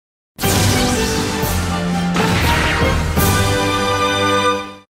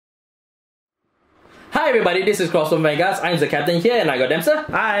everybody, this is Chronofang Vanguard. I'm ZaCaptain here and I got Dempster.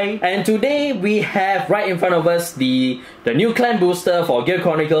 Hi! And today we have right in front of us the new clan booster for Gear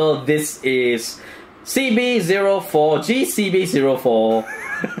Chronicle. This is CB04, G-CB04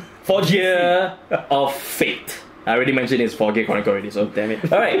 for Gear of Fate. I already mentioned it's for Gear Chronicle already, so damn it.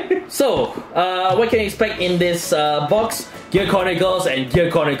 Alright, so what can you expect in this box? Gear Chronicles and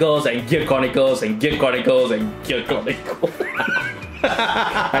Gear Chronicles and Gear Chronicles and Gear Chronicles and Gear Chronicles.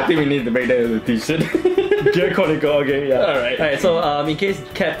 I think we need to make that as a t-shirt. Gear Chronicle, okay, yeah. Alright, so in case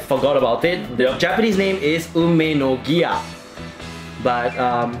Cap forgot about it, the Japanese name is Ume no Gia. But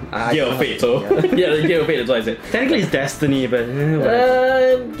Gear of Fate, so yeah, the Gear of Fate, that's what I said. Technically it's Destiny, but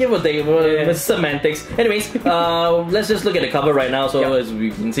give or take, with semantics. Anyways, let's just look at the cover right now. So as we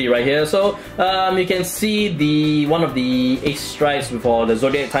can see right here, so you can see one of the Ace stripes for the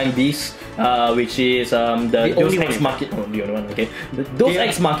Zodiac Time Beasts, which is the Deus Ex Machina. Oh, the only one, okay. Deus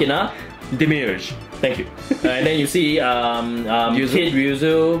Ex Machina. Demiurge. Thank you. And then you see Kid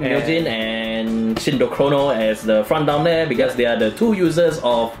Ryuzu, Myojin, and Shindo Chrono as the front down there because they are the two users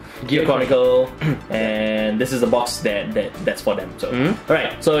of Gear Chronicle, and this is the box that's for them. So,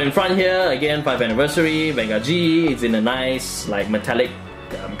 alright. So in front here again, 5th anniversary, Vanguard G. It's in a nice like metallic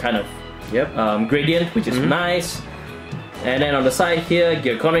kind of gradient, which is nice. And then on the side here,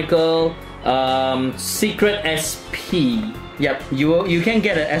 Gear Chronicle, Secret SP. Yep, you can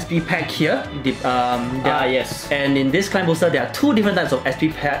get an SP pack here. Yes. And in this clan booster, there are two different types of SP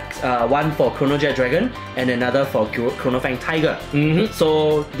packs. One for Chronojet Dragon and another for Chronofang Tiger.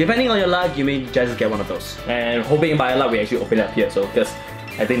 So depending on your luck, you may just get one of those. And hoping by luck, we actually open it up here. So because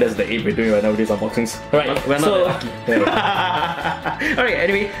I think that's the aim we're doing right now with these unboxings. Alright, we're not lucky. Alright,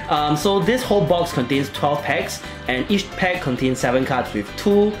 anyway, so this whole box contains 12 packs, and each pack contains 7 cards with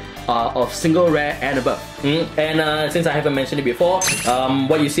 2 of single rare and above. And since I haven't mentioned it before,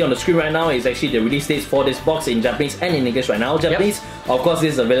 what you see on the screen right now is actually the release dates for this box in Japanese and in English right now. Japanese, of course,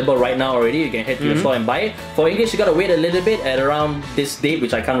 this is available right now already. You can head to the store and buy it. For English, you gotta wait a little bit at around this date,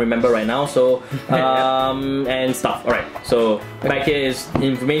 which I can't remember right now. So, and stuff. Alright, so back here is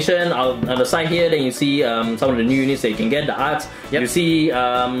information. On the side here, then you see some of the new units that you can get, the arts. You see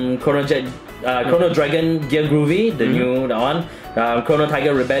Chrono Dragon Gear Groovy, the new one. Chrono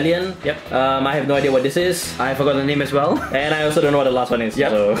Tiger Rebellion. I have no idea what this is. I forgot the name as well. And I also don't know what the last one is.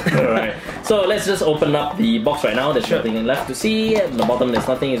 So, alright. So let's just open up the box right now. There's nothing left to see. At the bottom there's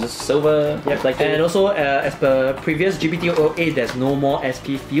nothing, it's just silver. And also as per previous GBT08, there's no more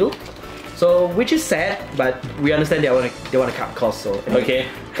SP field. So, which is sad, but we understand they want to cut costs. So okay,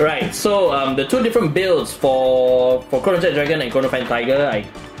 right. So the two different builds for Chronojet Dragon and Chronofang Tiger, I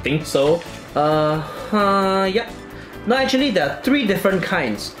think so. No, actually there are 3 different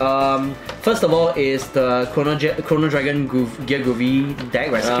kinds. First of all is the Chrono Dragon Gear Groovy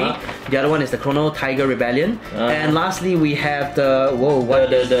deck recipe. The other one is the Chrono Tiger Rebellion. And lastly we have the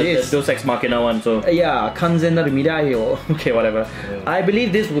the Deus Ex Machina one. So Kanzen no Mirai, or okay, whatever. I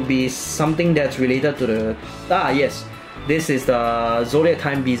believe this would be something that's related to the yes. This is the Zodiac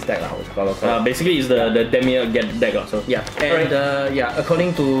Time Beasts deck. Basically, it's the Demiurge deck also. Yeah, and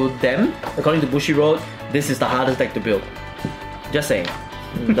according to them, according to Bushiroad, this is the hardest deck to build. Just saying.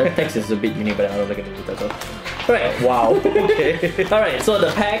 The text is a bit unique, but I don't look at it. So. Alright, wow. Okay. Alright, so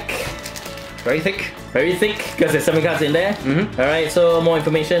the pack, very thick, because there's 7 cards in there. Alright, so more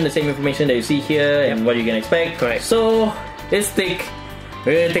information, the same information that you see here, and what you can expect. Correct. So it's thick.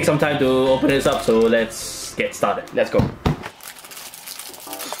 We're gonna take some time to open this up, so let's get started. Let's go.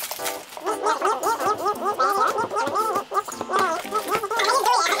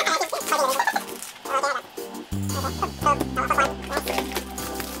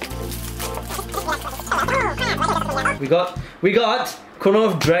 We got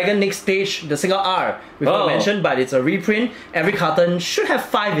Chrono Dragon Next Stage, the single R. We've not mentioned, but it's a reprint. Every carton should have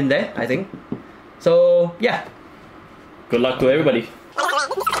 5 in there, I think. So yeah. Good luck to everybody.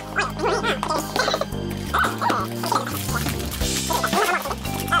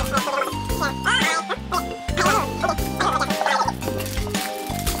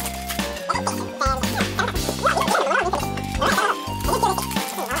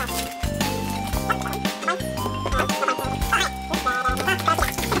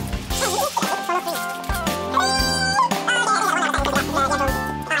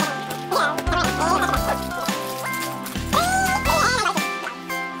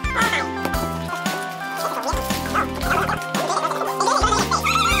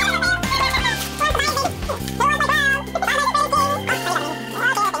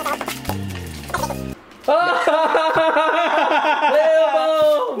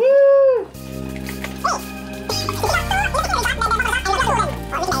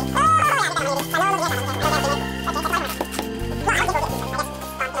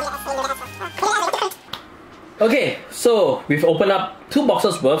 Okay, so we've opened up 2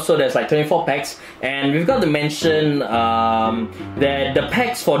 boxes worth, so there's like 24 packs, and we've got to mention that the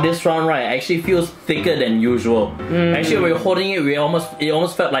packs for this round, right, actually feels thicker than usual. Actually, when we were holding it, it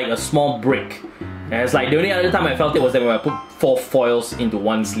almost felt like a small brick. And it's like the only other time I felt it was that when I put 4 foils into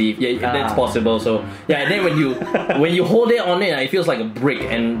one sleeve. Yeah, that's possible. So yeah, and then when you hold it on it feels like a brick,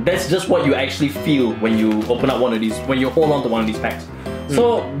 and that's just what you actually feel when you open up one of these, when you hold on to one of these packs.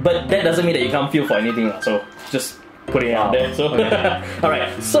 So, but that doesn't mean that you can't feel for anything. So just putting it out there. So okay.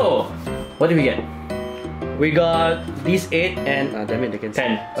 Alright, so what did we get? We got these 8 and damn it, they can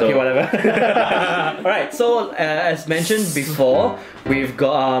 10. So. Okay, whatever. Alright, so as mentioned before, we've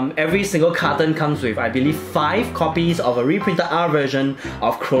got every single carton comes with, I believe, 5 copies of a reprinted R version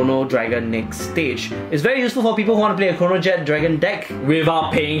of Chrono Dragon Next Stage. It's very useful for people who want to play a Chronojet Dragon deck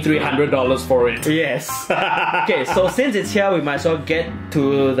without paying $300 for it. Yes. Okay, so since it's here, we might as well get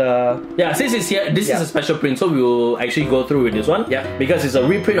to the... Yeah, since it's here, this is a special print, so we will actually go through with this one. Yeah. Because it's a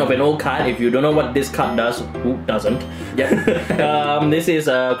reprint of an old card. If you don't know what this card does, who doesn't? Yeah. This is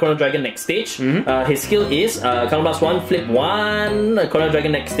Chrono Dragon Next Stage. His skill is counter plus 1, flip 1, Chrono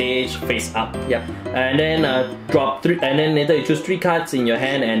Dragon Next Stage, face up. Yep. And then drop 3, and then later you choose 3 cards in your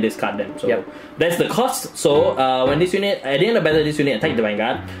hand and discard them. So that's the cost. So when this unit, at the end of battle, this unit attack the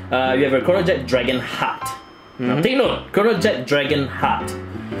Vanguard, you have a Chronojet Dragon Heart. Now take note, Chronojet Dragon Heart.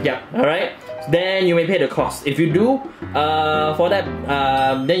 Yep. Alright. Then you may pay the cost. If you do, for that,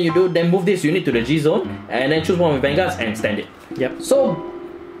 then move this unit to the G zone and then choose one of the Vanguards and stand it. Yep. So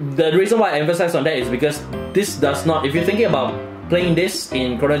the reason why I emphasize on that is because this does not, if you're thinking about playing this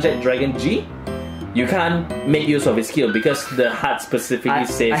in Chronojet Dragon G, you can't make use of its skill because the heart specifically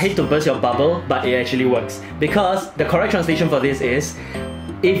says... I hate to burst your bubble, but it actually works. Because the correct translation for this is,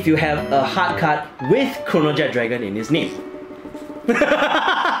 if you have a heart card with Chronojet Dragon in its name.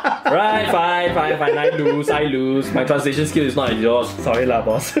 Right, fine. I lose. My translation skill is not yours. Sorry lah,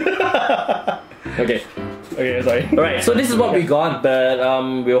 boss. Okay, sorry. Alright, so this is what we got, but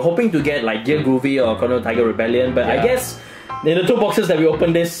we were hoping to get like Gear Groovy or Chrono Tiger Rebellion, but I guess in the 2 boxes that we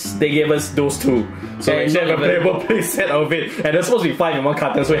opened this, they gave us those 2. So we actually have a playable play set of it. And there's supposed to be 5 in one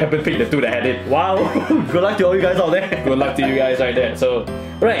carton, so we happened to pick the 2 that had it. Wow. Good luck to all you guys out there. Good luck to you guys right there. So,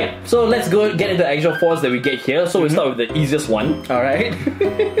 right, so let's go get into the actual foils that we get here. So we'll start with the easiest one. Alright.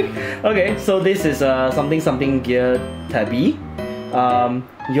 Okay, so this is something Gear Tabi.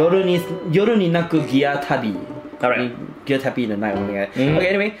 Yoru ni naku Gear Tabi. Alright. Gear Tabi in the night. Okay,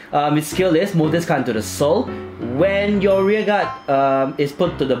 anyway, its skill is move this card into the soul. When your rearguard is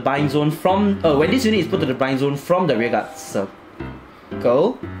put to the bind zone from... when this unit is put to the bind zone from the rearguard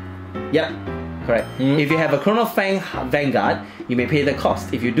circle. Yep, correct. If you have a Chronofang Vanguard, you may pay the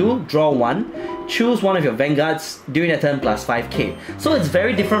cost. If you do, draw 1. Choose one of your Vanguards during a turn plus 5k. So it's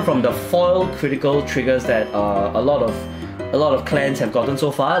very different from the foil critical triggers that a lot of clans have gotten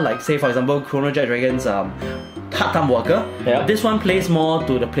so far. Like say for example, Chronojet Dragon's Part-Time Worker. This one plays more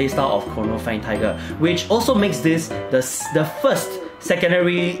to the playstyle of Chronofang Tiger, which also makes this the first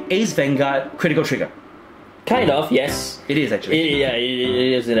secondary Ace Vanguard critical trigger. Kind of, yes. It is actually.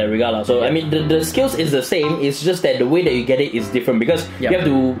 It is in that regard. So, I mean, the skills is the same, it's just that the way that you get it is different because you have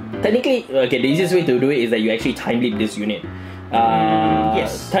to, technically, okay, the easiest way to do it is that you actually time leap this unit.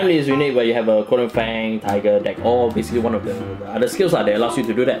 Yes. Time leap this unit where you have a Chronofang Tiger deck, or basically one of the other skills that allows you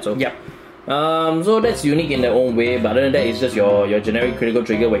to do that. So, so that's unique in their own way, but other than that, it's just your generic critical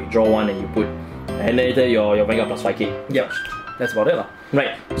trigger where you draw 1 and you put, and then later your Vanguard plus 5k. Yep. That's about it lah.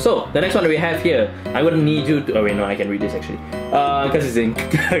 Right, so the next one that we have here, I'm going to need you to... Oh wait, no, I can read this actually. Because it's in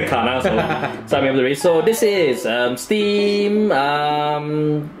Kana, so I'm able to read. So this is Steam...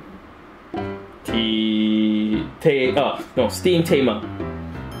 Steam Tamer.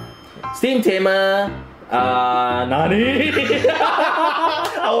 Steam Tamer... Nani?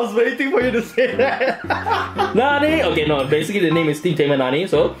 I was waiting for you to say that. Nani? Okay, no, basically the name is Steam Tamer Nani,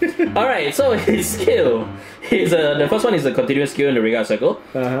 so... Alright, so his skill is... the first one is the continuous skill in the rearguard circle.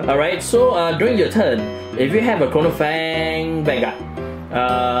 Alright, so during your turn, if you have a Chronofang Vanguard,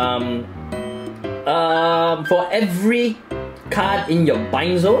 for every card in your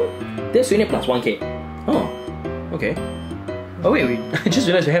bind zone, this unit plus 1k. Oh, okay. Oh wait, I just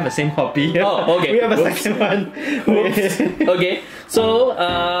realized we have the same copy. Oh, okay. We have a second one. Okay, so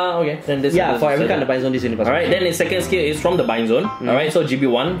okay, then this. Yeah, for every kind of bind zone, this unit. Alright, then the second skill is from the bind zone. Alright, so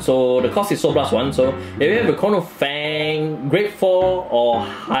GB1. So the cost is Soul plus 1. So if you have a Chronofang Grade 4 or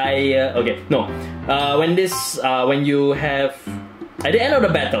higher, okay, no. When you have at the end of the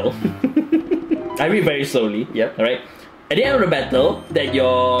battle, I read very slowly. Yep. Alright, at the end of the battle, that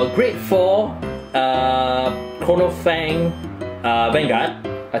your Grade 4 Chronofang Vanguard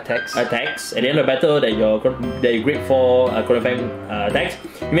attacks at the end of the battle that you grade 4 Chronofang attacks,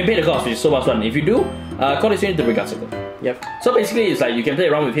 you may pay the cost, which is so much fun. If you do, call this unit to Vanguard Circle. Yep. So basically, it's like you can play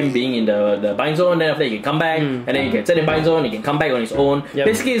around with him being in the bind zone, then after that you can come back, and then you can set in bind zone, he can come back on his own. Yep.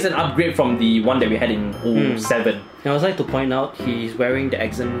 Basically, it's an upgrade from the one that we had in 07. Now, I would like to point out he's wearing the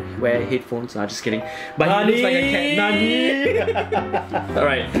accent wear headphones. Nah, just kidding. But he looks like a cat. Nani!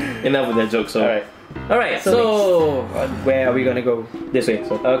 Alright, enough with that joke. So. Alright, so where are we gonna go? This way.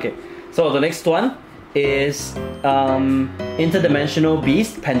 So. Okay. So the next one is Interdimensional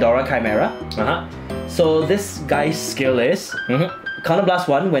Beast Pandora Chimera. So this guy's skill is Counterblast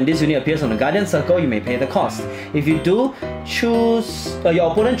 1. When this unit appears on the Guardian Circle, you may pay the cost. If you do, choose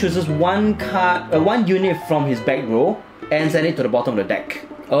your opponent chooses one unit from his back row and send it to the bottom of the deck.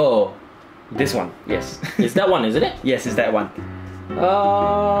 Oh, this one. Yes. It's that one, isn't it? Yes, it's that one.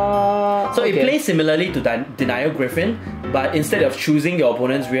 So it plays similarly to Denial Griffin, but instead of choosing your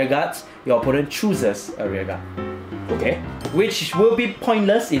opponent's rear guards, your opponent chooses a rear guard. Okay. Which will be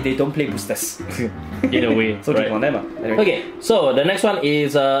pointless if they don't play boosters. In a way. So keep on them. Anyway. Okay, so the next one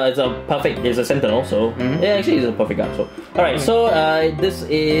is it's a sentinel, so yeah, actually it's a perfect guard. So alright, so this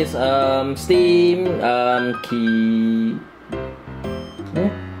is Steam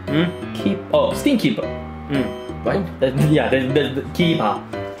Keeper. What? Yeah, the keeper.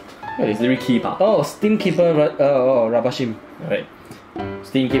 It's literally keeper. Oh, Steam Keeper Rabashim. Alright.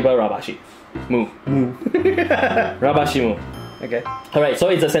 Steam Keeper Rabashi. Move. Rabashi move. Okay. Alright, so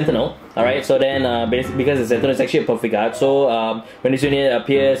it's a sentinel. Alright, so then because it's a sentinel, it's actually a perfect guard. So when this unit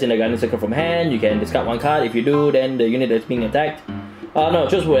appears in the Guardian Circle from hand, you can discard one card. If you do, then the unit that's being attacked. No,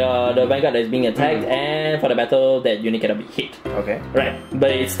 choose the Vanguard that is being attacked, and for the battle, that unit cannot be hit. Okay. Right.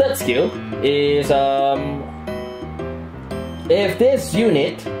 But its third skill is if this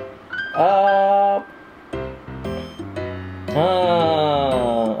unit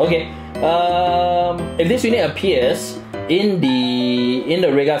if this unit appears in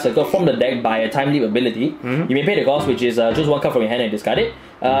the Vanguard Circle from the deck by a time leap ability, you may pay the cost, which is choose one card from your hand and discard it.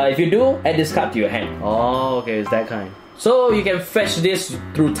 If you do, add this card to your hand. Oh, okay, it's that kind. So you can fetch this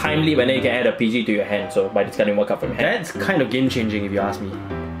through time leap, and then you can add a PG to your hand. So by discarding one card from your hand. That's kind of game changing, if you ask me.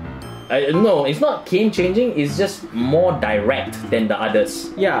 No, it's not game changing. It's just more direct than the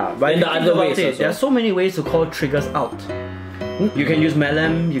others. Yeah, but in the other ways, there are so many ways to call triggers out. You can use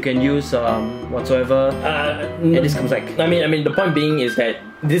Melem, you can use whatsoever, and this comes back. I mean, the point being is that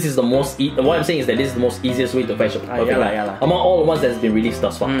this is the most. What I'm saying is that this is the most easiest way to fetch among all the ones that's been released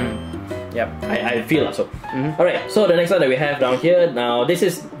thus far. Yep, I feel so. Alright, so the next one that we have down here now, this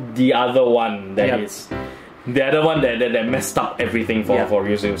is the other one that is. The other one that messed up everything for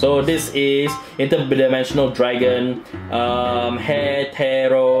Ryuzu. So this is Interdimensional Dragon,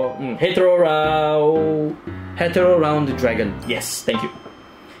 Hetero Round Dragon. Yes, thank you.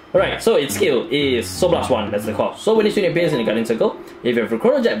 Alright, so its skill is Soul Blast 1, that's the cost. So when this unit appears in the Guardian Circle, if you have a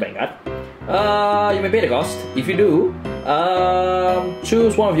Chronojet Vanguard, you may pay the cost. If you do,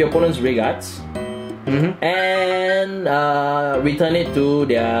 choose one of your opponent's rear guards and return it to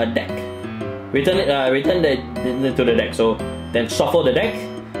their deck. Return it to the deck. So then shuffle the deck.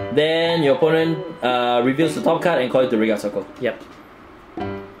 Then your opponent reveals the top card and call it the Vanguard Circle. Yep.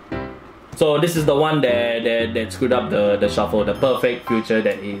 So this is the one that screwed up the shuffle, the perfect future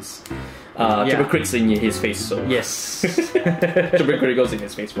that is triple crits in his face. So yes, triple criticals in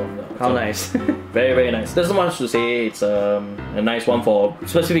his face from the. How nice! Very, very nice. There's not much to say. It's a nice one for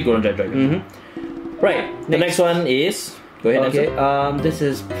specific Chronojet Dragon. Right. The next one is. Go ahead. Okay. This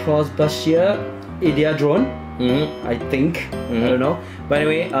is Prosbashir Idea Drone. I think. I don't know. But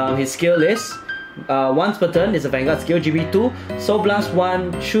anyway, his skill is once per turn is a Vanguard skill GB2. Soul Blast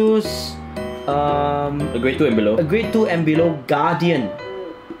 1. Choose a grade 2 and below. A grade 2 and below Guardian,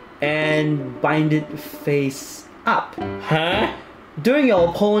 and bind it face up. Huh? During your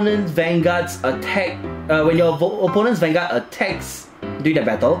opponent's Vanguard's attack, when your opponent's Vanguard attacks during the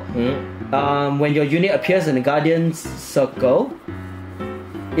battle, when your unit appears in the Guardian's Circle,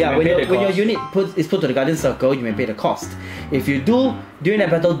 when your unit is put to the Guardian Circle, you may pay the cost. If you do, during that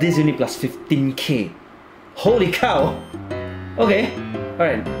battle, this unit plus 15k. Holy cow! Okay,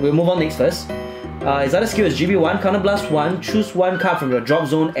 alright, we'll move on next first. His other skill is GB1, Counterblast 1, choose one card from your drop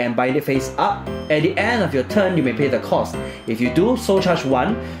zone and bind it face up. At the end of your turn, you may pay the cost. If you do, Soul Charge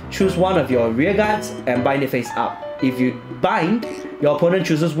 1, choose one of your rear guards and bind it face up. If you bind, your opponent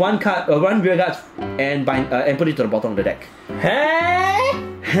chooses one rear guard and put it to the bottom of the deck. Huh?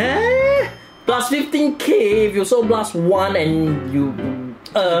 Plus 15k if you Soul Blast 1 and you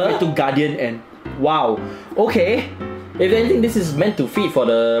to Guardian and wow. Okay. If anything, this is meant to feed for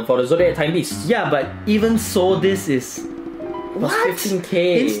the Zodiac Time Beasts. Yeah, but even so, this is What? 15k.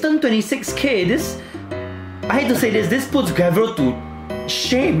 Instant 26k. This, I hate to say this, this puts Gravel to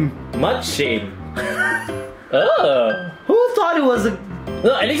shame. Much shame. Oh. Who thought it was a...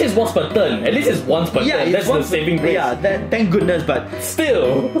 No, at least it's once per turn. At least it's once per turn. That's the saving grace. Yeah, thank goodness, but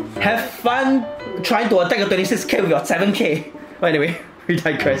still. Have fun trying to attack a 26k with your 7k. But anyway, we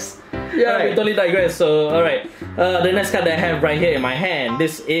digress. Yeah, we totally digress. So, alright. The next card that I have right here in my hand,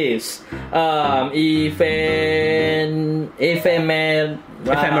 this is Ephemeral?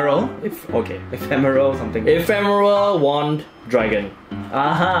 Ephemeral something. Ephemeral Wand Dragon.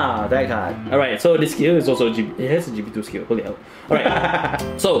 Aha, that card. Alright, so this skill is also it has a GB2 skill. Holy hell. Alright.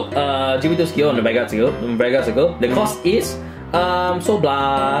 So, GB2 skill on the Vanguard skill. The cost is Soul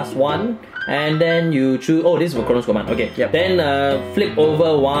Blast 1. And then you choose. Oh, this is for Chronos Command. Okay. Yep. Then flip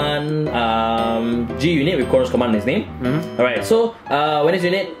over one G unit with Chronos Command in its name. Alright, so when this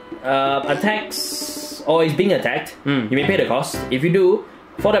unit attacks or is being attacked, you may pay the cost. If you do,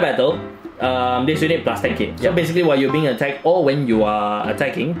 for the battle, this unit plus 10k. So basically, while you're being attacked or when you are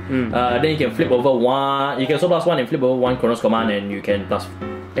attacking, then you can flip over one. You can Soul Blast 1 and flip over one Chronos Command, and you can plus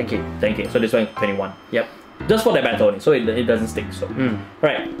 10k. So this one 21. Yep. Just for that battle only, so it doesn't stick. So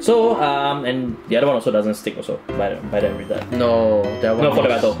right. So and the other one also doesn't stick also by that regard. No, that one. No, for the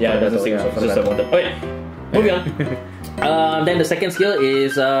battle. Yeah, it doesn't stick. Yeah, So just the one. Okay, moving on. Then the second skill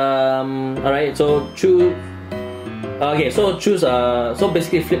is alright. So choose. Okay, so choose. So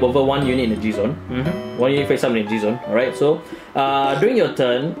basically flip over one unit in the G zone. One unit face up in the G zone. Alright. So during your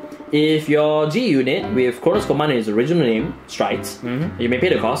turn, if your G unit with Chronos Command in its original name strikes, you may pay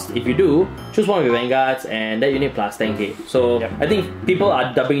the cost. If you do, choose one of your Vanguards and that unit plus 10k. So I think people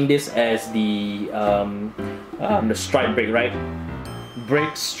are dubbing this as the strike break, right?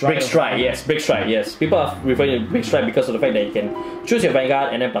 Break strike. Break strike, yes. People are referring to break strike because of the fact that you can choose your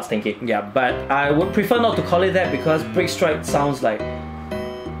Vanguard and then plus 10k. Yeah, but I would prefer not to call it that because break strike sounds like,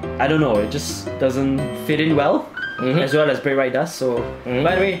 I don't know, it just doesn't fit in well. As well as Break Right does. So,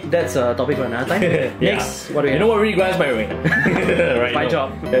 by the way, that's a topic for another time. Next, what do we have? You know what really grinds my brain? Right, my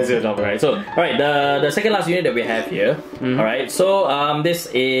job. That's your job, right? So, alright, the second last unit that we have here. Alright, so this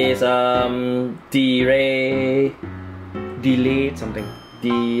is Delayed something.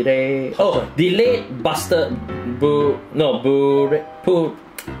 Delayed Buster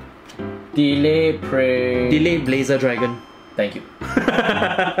Delayed Blazer Dragon. Thank you.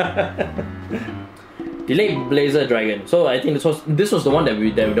 Delayed Blazer Dragon. So I think this was the one that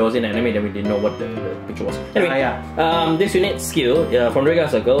was in anime that we didn't know what the picture was. Anyway, this unit skill from the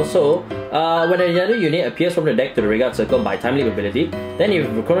Vanguard circle. So when another unit appears from the deck to the Vanguard circle by time leap ability, then if you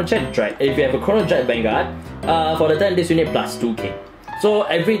have a Chronojet Vanguard, for the turn this unit plus 2k. So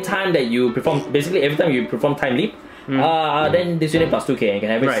every time that you perform, basically every time you perform time leap, then this unit plus 2k and you can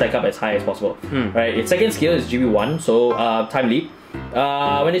have it stack up as high as possible. Right. Its second skill is GB1, so time leap.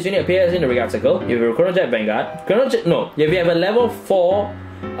 When this unit appears in the Vanguard circle, if you have a Chronojet Vanguard, if you have a level 4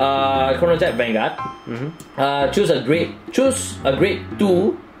 Chronojet Vanguard, choose a grade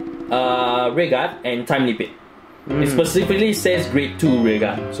 2 Vanguard and time leap it. It specifically says grade 2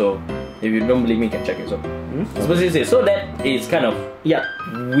 Vanguard, so if you don't believe me, you can check it. So specifically says, so that is kind of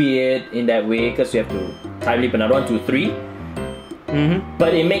weird in that way because you have to time leap another 1, 2, 3.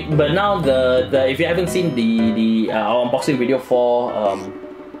 But now the if you haven't seen the our unboxing video for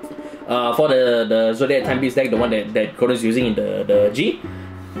the Zodiac Time Beasts deck, the one that Chrono is using in the G,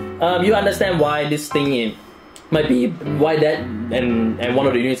 you understand why this thing might be why that and one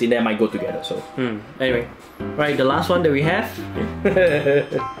of the units in there might go together. So anyway, right, the last one that we have.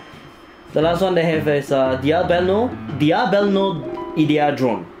 The last one they have is Diabelno Idea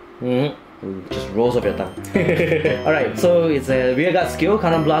Drone. Just rolls off your tongue. Alright, so it's a Rearguard skill,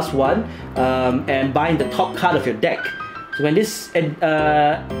 Cannon Blast 1, and bind the top card of your deck. So when this unit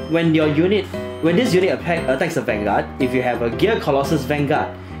attacks a Vanguard, if you have a Gear Colossus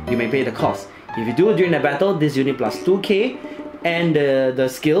Vanguard, you may pay the cost. If you do it during the battle, this unit plus 2k, and the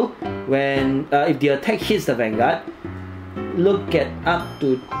skill, when if the attack hits the Vanguard, look at up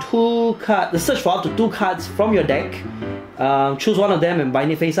to 2 cards, search for up to 2 cards from your deck, choose one of them and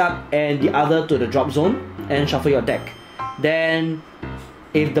bind it face up and the other to the drop zone and shuffle your deck. Then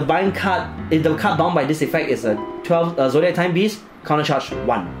if the card bound by this effect is a 12 Zodiac Time Beast, counter charge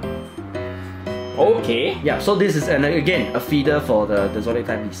 1. Okay. Yeah, so this is again a feeder for the Zodiac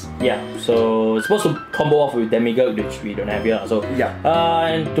Time Beast. Yeah, so it's supposed to combo off with Demigod, which we don't have here. So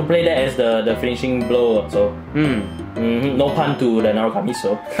and to play that as the finishing blow. So no pun to the Narukami.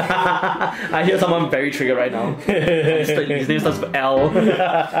 So I hear someone very triggered right now. His name starts with L.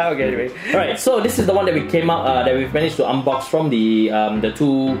 Okay, anyway. Alright, so this is the one that we came out that we've managed to unbox from the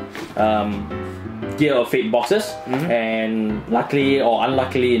two Gear of Fate boxes, and luckily or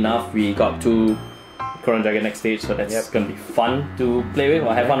unluckily enough, we got 2 Chrono Dragon next stage, so that's gonna be fun to play with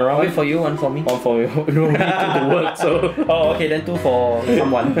or have fun around with. One for you, one for me. One for you. No, we need 2 to work, so. Oh, okay, then 2 for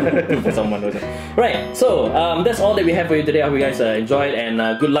someone. 2 for someone. Right, so that's all that we have for you today. I hope you guys enjoyed, and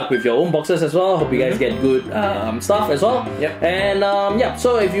good luck with your own boxes as well. Hope you guys get good stuff as well. Yep. And yeah,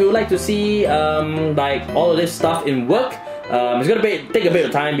 so if you like to see like all of this stuff in work, it's gonna take a bit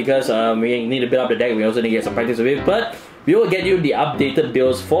of time because we need to build up the deck. We also need to get some practice with it, but we will get you the updated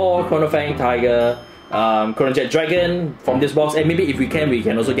builds for Chronofang Tiger, Chronojet Dragon from this box, and maybe if we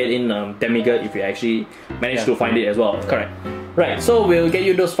can also get in Demigod if we actually manage to find it as well. Correct. Right, so we'll get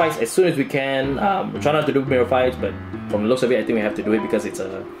you those fights as soon as we can. Try not to do mirror fights, but from the looks of it, I think we have to do it because it's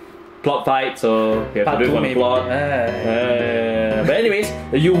a plot fight, so we have to do it on the plot. But anyways,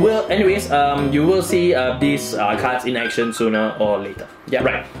 you will see these cards in action sooner or later. Yeah.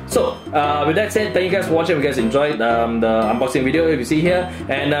 Right. So with that said, thank you guys for watching. If you guys enjoyed the unboxing video, if you see here,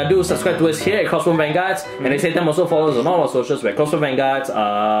 and do subscribe to us here at Chromefang Vanguards. And at the same time, also follow us on all our socials. We're at Chromefang Vanguards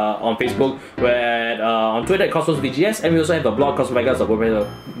on Facebook. We're at, on Twitter at Cosmos VGS, and we also have a blog,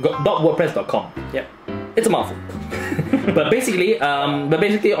 cosmosvanguards.wordpress.com. Yep. It's a mouthful. but basically on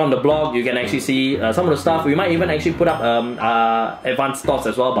the blog you can actually see some of the stuff. We might even actually put up advanced thoughts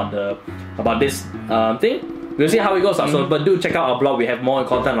as well about this thing. We'll see how it goes. So, but do check out our blog. We have more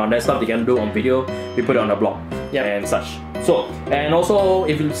content on that stuff you can do on video. We put it on the blog and such. So, and also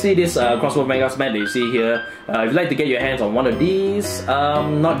if you see this Crossbow Vanguard mat that you see here, if you'd like to get your hands on one of these,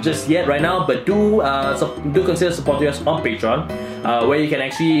 not just yet right now, but do consider supporting us on Patreon, where you can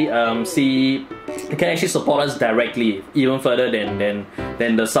actually support us directly, even further than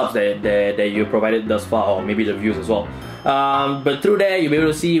the subs that you provided thus far, or maybe the views as well. But through there, you'll be able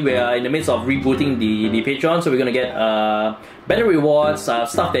to see we are in the midst of rebooting the Patreon, so we're gonna get better rewards,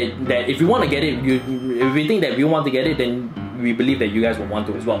 stuff that if you want to get it, if we think that we want to get it, then we believe that you guys will want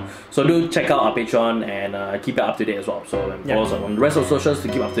to as well. So do check out our Patreon and keep it up to date as well. So follow us on the rest of the socials to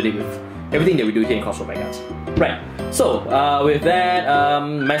keep up to date with everything that we do here in Cosmos Vanguards. Right. So with that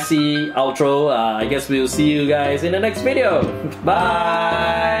messy outro, I guess we'll see you guys in the next video.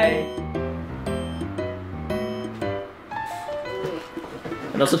 Bye.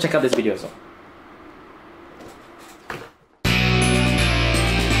 And also check out this video as well.